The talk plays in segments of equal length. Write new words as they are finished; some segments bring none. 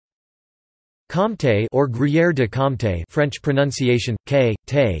Comte or Gruyère de Comte French pronunciation, K,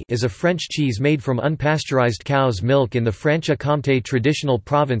 té, is a French cheese made from unpasteurized cow's milk in the Franche-Comté traditional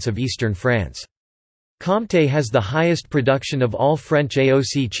province of eastern France. Comte has the highest production of all French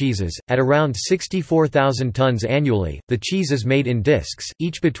AOC cheeses, at around 64,000 tons annually. The cheese is made in discs,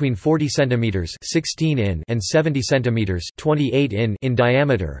 each between 40 cm (16 in) and 70 cm (28 in)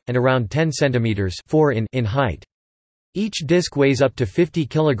 diameter, and around 10 cm (4 in) height. Each disc weighs up to 50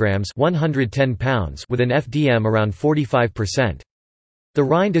 kg (110 pounds) with an FDM around 45%. The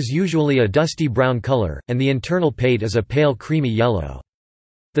rind is usually a dusty brown color, and the internal pate is a pale creamy yellow.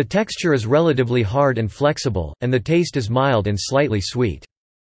 The texture is relatively hard and flexible, and the taste is mild and slightly sweet.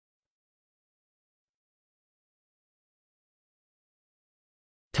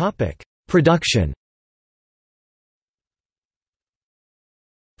 Production.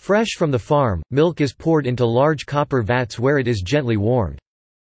 Fresh from the farm, milk is poured into large copper vats where it is gently warmed.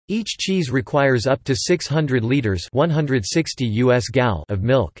 Each cheese requires up to 600 liters (160 US gal) of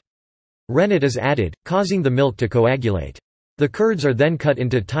milk. Rennet is added, causing the milk to coagulate. The curds are then cut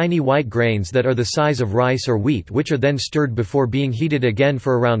into tiny white grains that are the size of rice or wheat, which are then stirred before being heated again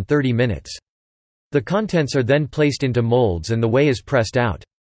for around 30 minutes. The contents are then placed into molds and the whey is pressed out.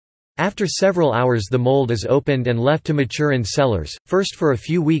 After several hours the mold is opened and left to mature in cellars, first for a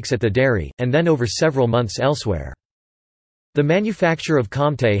few weeks at the dairy, and then over several months elsewhere. The manufacture of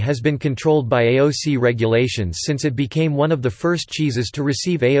Comte has been controlled by AOC regulations since it became one of the first cheeses to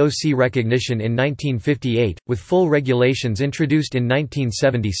receive AOC recognition in 1958, with full regulations introduced in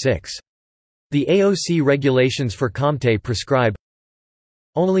 1976. The AOC regulations for Comte prescribe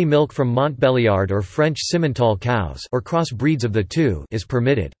only milk from Montbéliard or French Simmental cows or cross-breeds of the two is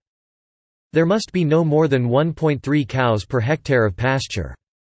permitted. There must be no more than 1.3 cows per hectare of pasture.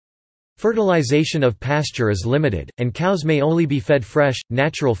 Fertilization of pasture is limited, and cows may only be fed fresh,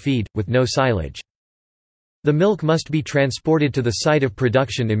 natural feed, with no silage. The milk must be transported to the site of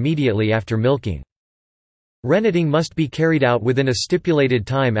production immediately after milking. Renneting must be carried out within a stipulated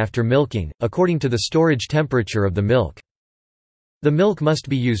time after milking, according to the storage temperature of the milk. The milk must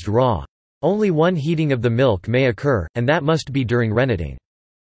be used raw. Only one heating of the milk may occur, and that must be during renneting.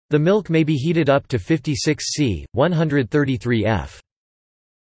 The milk may be heated up to 56 C, 133 F.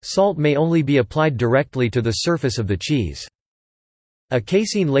 Salt may only be applied directly to the surface of the cheese. A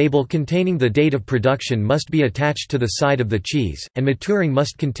casein label containing the date of production must be attached to the side of the cheese, and maturing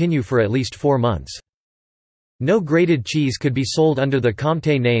must continue for at least 4 months. No grated cheese could be sold under the Comte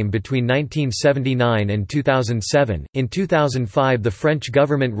name between 1979 and 2007. In 2005, the French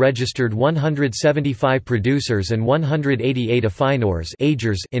government registered 175 producers and 188 affineurs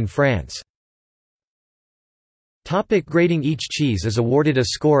 (agers) in France. Grading. Each cheese is awarded a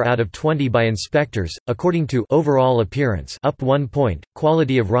score out of 20 by inspectors, according to overall appearance up 1 point,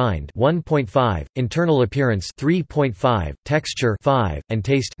 quality of rind 1.5, internal appearance 3.5, texture 5, and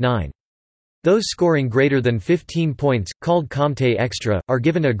taste 9. Those scoring greater than 15 points, called Comte Extra, are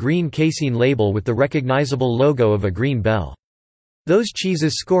given a green casein label with the recognizable logo of a green bell. Those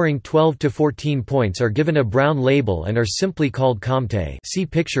cheeses scoring 12 to 14 points are given a brown label and are simply called Comte. See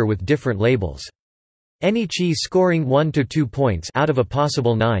picture with different labels. Any cheese scoring 1 to 2 points out of a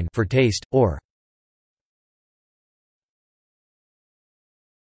possible 9 for taste, or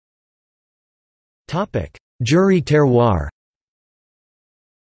Jury terroir.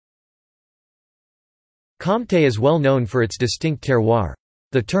 Comte is well known for its distinct terroir.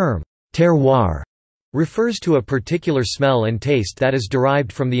 The term terroir refers to a particular smell and taste that is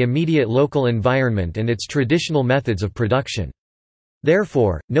derived from the immediate local environment and its traditional methods of production.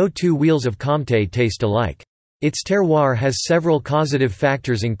 Therefore, no two wheels of Comte taste alike. Its terroir has several causative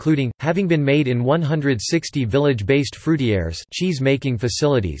factors including, having been made in 160 village-based fruitières cheese-making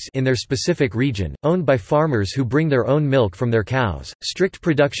facilities in their specific region, owned by farmers who bring their own milk from their cows, strict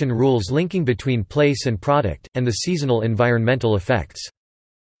production rules linking between place and product, and the seasonal environmental effects.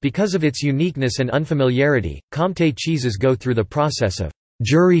 Because of its uniqueness and unfamiliarity, Comte cheeses go through the process of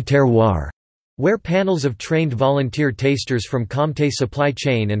jury terroir, where panels of trained volunteer tasters from Comte supply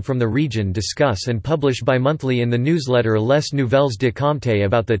chain and from the region discuss and publish bi-monthly in the newsletter Les Nouvelles de Comte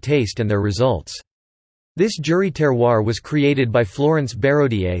about the taste and their results. This jury terroir was created by Florence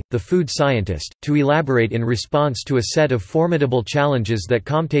Barodier, the food scientist, to elaborate in response to a set of formidable challenges that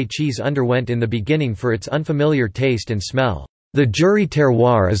Comte cheese underwent in the beginning for its unfamiliar taste and smell. The jury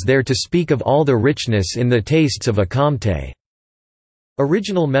terroir is there to speak of all the richness in the tastes of a Comte.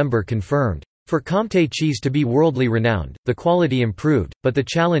 Original member confirmed. For Comte cheese to be worldly renowned, the quality improved, but the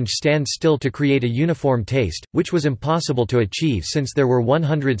challenge stands still to create a uniform taste, which was impossible to achieve since there were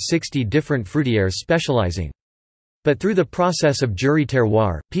 160 different fruitières specializing. But through the process of jury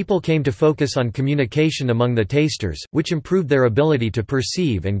terroir, people came to focus on communication among the tasters, which improved their ability to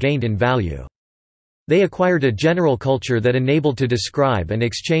perceive and gained in value. They acquired a general culture that enabled to describe and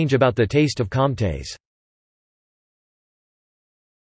exchange about the taste of Comtes.